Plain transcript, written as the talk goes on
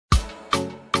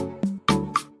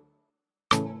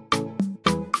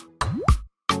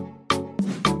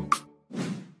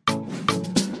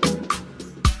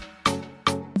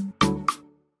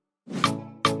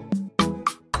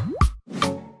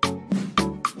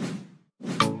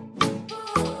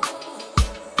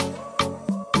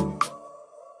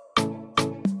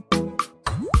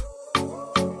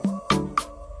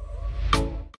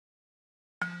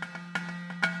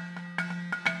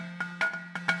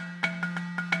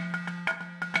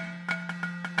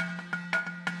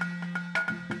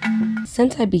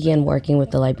Since I began working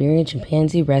with the Liberian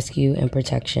Chimpanzee Rescue and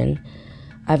Protection,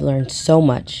 I've learned so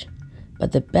much,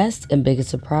 but the best and biggest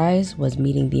surprise was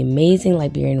meeting the amazing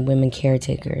Liberian women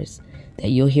caretakers that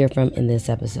you'll hear from in this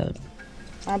episode.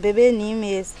 My baby's name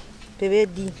is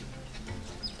Baby D.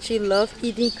 She loves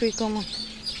eating cucumber.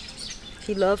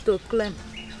 She loves to climb.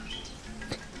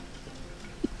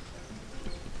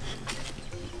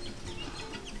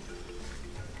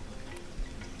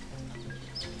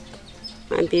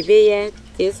 My baby here,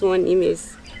 this one name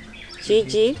is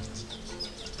Gigi,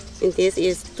 and this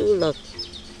is Tulok.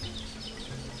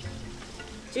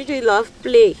 Gigi loves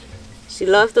play. She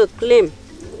loves to climb.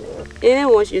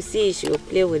 Anyone you see, she will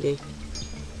play with it.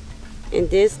 And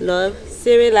this love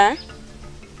Cyrilla.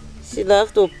 She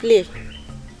loves to play.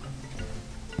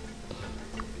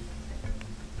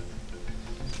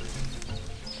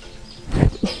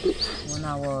 When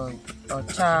I was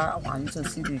a child, I used to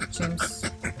see the chimps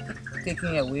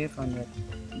taken away from their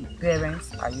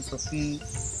parents. I used to feel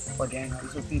for them. I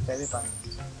used to feel very bad.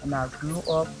 And I grew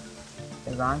up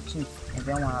around chimps. And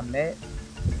then when I met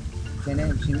Jenny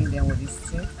and Jimmy, then with these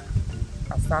chimps,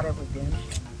 I started with them.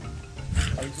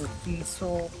 I used to feel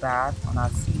so bad when I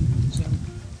see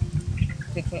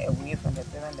chimps taken away from their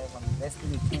parents. Like when I rescue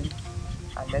the chimps,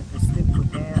 I like to sleep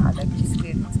with them. I like to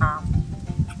stay time.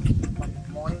 From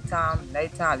morning time,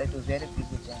 night time, I like to very be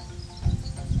with them.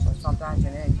 But sometimes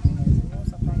Jenny and Jimmy,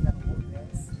 sometimes you gotta go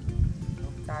rest,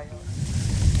 look tired.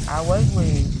 I work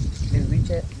with the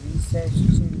research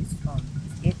chimps from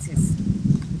the 80s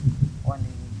when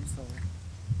they used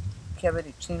to carry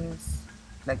the chimps,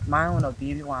 like mine when a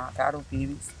baby, when I got those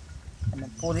babies, and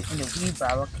then put it in the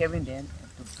wheelbarrow, carrying them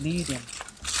to bleed them.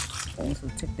 I used to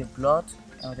take the blood,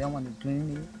 and then when they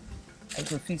drain it, I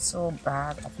used to feel so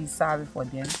bad. I feel sorry for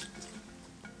them.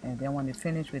 And then when they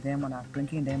finish with them, when I'm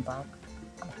bringing them back,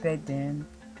 I pet them,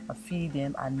 I feed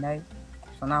them at night.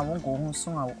 So now I won't go home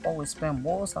soon. I will always spend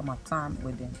most of my time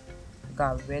with them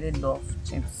because I really love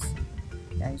chimps.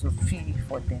 And I used to feed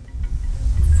for them.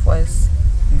 First,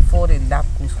 before the lab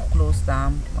was closed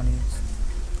down, when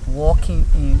it's walking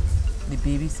in, the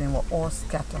babies and were all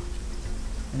scattered.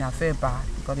 And I felt bad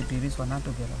because the babies were not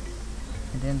together.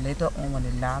 And then later on, when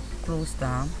the lab closed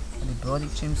down, and they brought the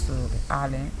chimps to the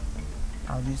island,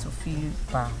 I used to feel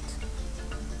bad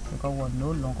because we were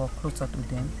no longer closer to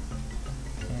them.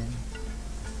 And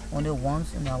only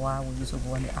once in a while we used to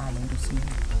go on the island to see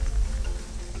them.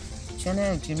 Jenny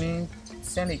and Jimmy,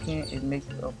 it makes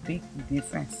a big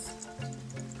difference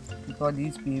because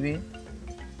these babies,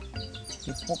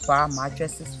 they put bar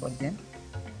mattresses for them,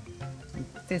 they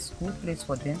fix good place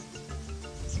for them,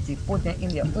 they put them in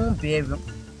their own bedroom,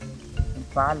 they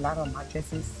buy a lot of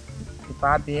mattresses, they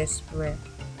buy bed spread,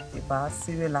 they buy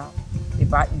cereal, they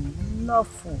buy enough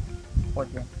food for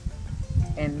them.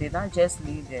 And they don't just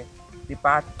leave there, they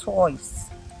buy toys.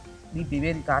 The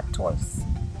baby, they got toys.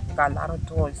 They got a lot of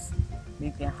toys,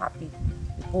 make them happy.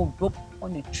 They put rope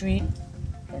on the tree,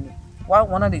 and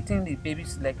one of the things the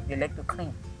babies like, they like to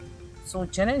climb. So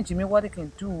Jenny and Jimmy, what they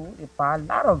can do, they buy a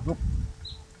lot of rope.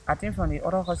 I think from the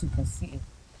other house you can see it.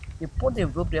 They put the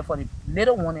rope there for the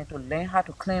little one to learn how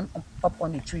to climb up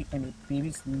on the tree, and the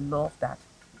babies love that.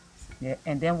 Yeah,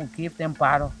 and then we give them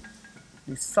bottle.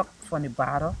 They suck from the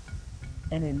bottle,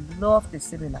 and they love the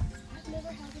cereal. I've never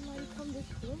had anybody come this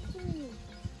close to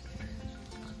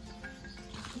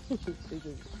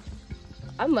me.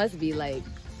 I must be like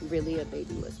really a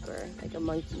baby whisperer, like a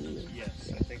monkey.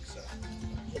 Yes, I think so.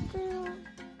 Hey girl.